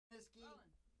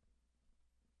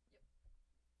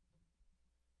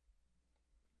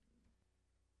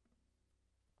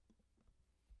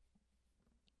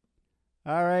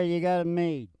All right, you got it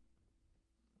made.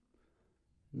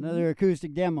 Another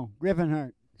acoustic demo.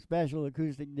 Griffinheart, special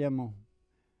acoustic demo.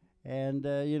 And,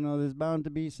 there's bound to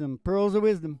be some pearls of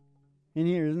wisdom in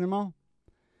here, isn't there, Ma?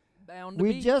 Bound to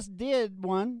We be. just did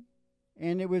one,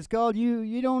 and it was called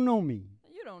You Don't Know Me.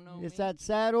 You don't know It's me. that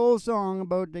sad old song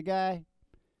about the guy,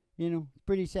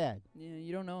 pretty sad. Yeah,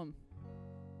 you don't know him.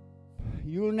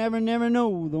 You'll never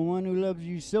know the one who loves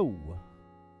you so.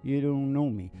 You don't know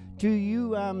me. To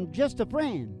you, I'm just a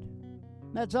friend.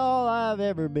 That's all I've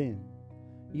ever been.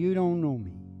 You don't know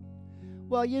me.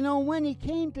 Well, when he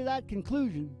came to that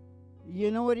conclusion,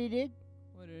 you know what he did?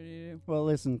 What did he do? Well,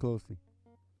 listen closely.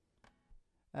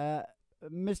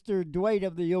 Mr. Dwight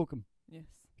of the Yoakum Yes.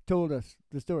 told us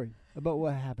the story about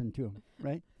what happened to him,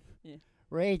 right? Yeah.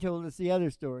 Ray told us the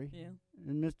other story. Yeah.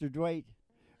 And Mr. Dwight,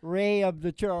 Ray of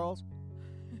the Charles,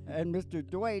 and Mr.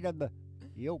 Dwight of the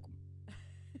Yoakum.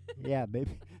 Yeah,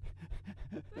 baby.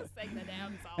 Just sing the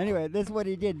damn song. Anyway, this is what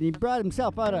he did. And he brought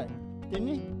himself out of it, didn't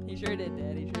he? He sure did,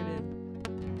 Dad. He sure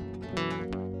did.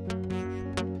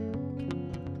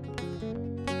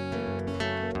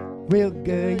 Well,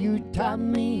 girl, you taught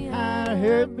me how to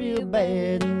hurt real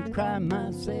bad and cry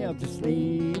myself to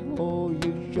sleep. Oh,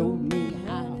 you showed me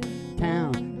how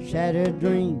town shattered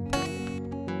dream.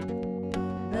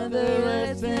 Another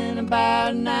lesson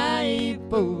about a naive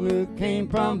fool who came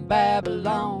from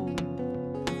Babylon.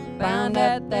 Found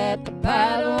out that the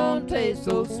pie don't taste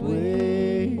so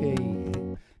sweet.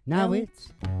 Now it's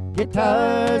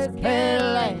guitars,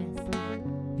 Cadillacs,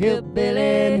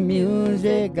 hillbilly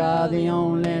music are the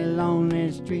only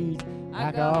lonely streets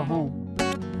I call home.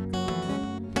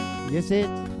 Yes, it's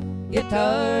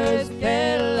guitars,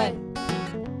 Cadillacs,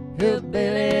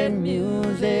 hillbilly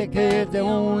music is the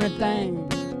only thing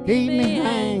keep me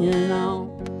hanging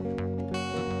on.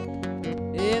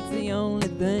 It's the only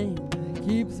thing that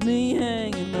keeps me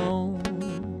hanging on.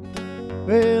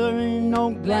 Well, there ain't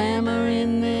no glamour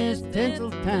in this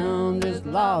tinsel town, just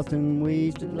lost and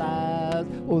wasted lives.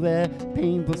 Oh, they're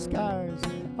painful scars,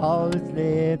 all that's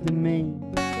left of me.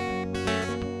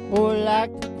 Oh, I'd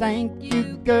like to thank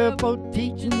you, girl, for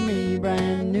teaching me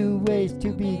brand new ways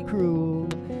to be cruel.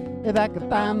 If I could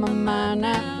find my mind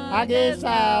now, I guess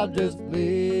I'll just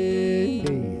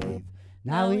live.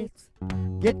 Now it's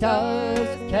guitars,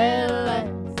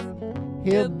 Cadillacs,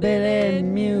 hillbilly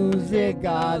music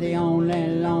are the only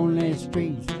lonely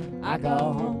streets I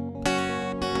call home.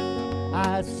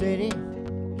 I said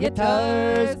it,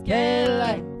 guitars,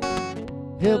 Cadillacs,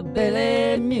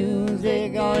 hillbilly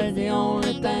music are the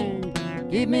only thing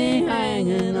keep me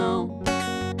hanging on.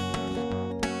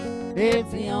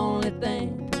 It's the only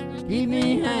thing keep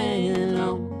me hanging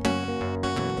on.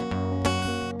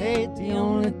 It's the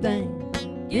only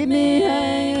thing keep me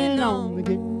hanging on. The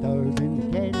guitars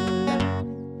and the Cadillacs.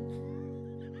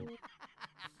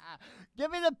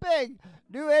 Give me the pig.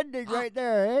 New ending right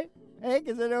there, eh? Hank,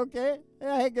 is it okay?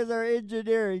 Yeah, Hank is our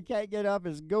engineer. He can't get off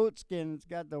his goat skin. It's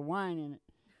got the wine in it.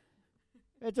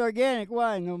 It's organic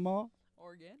wine, no more.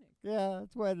 Organic. Yeah,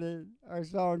 that's why our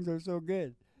songs are so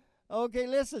good. Okay,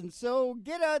 listen, so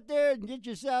get out there and get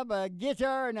yourself a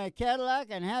guitar and a Cadillac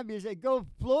and have go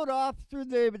float off through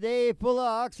the day full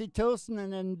of oxytocin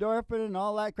and endorphin and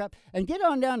all that crap. And get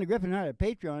on down to Griffinheart at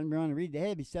Patreon if you want to read the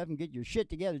heavy stuff and get your shit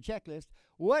together checklist.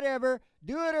 Whatever.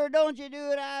 Do it or don't you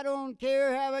do it, I don't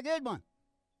care. Have a good one.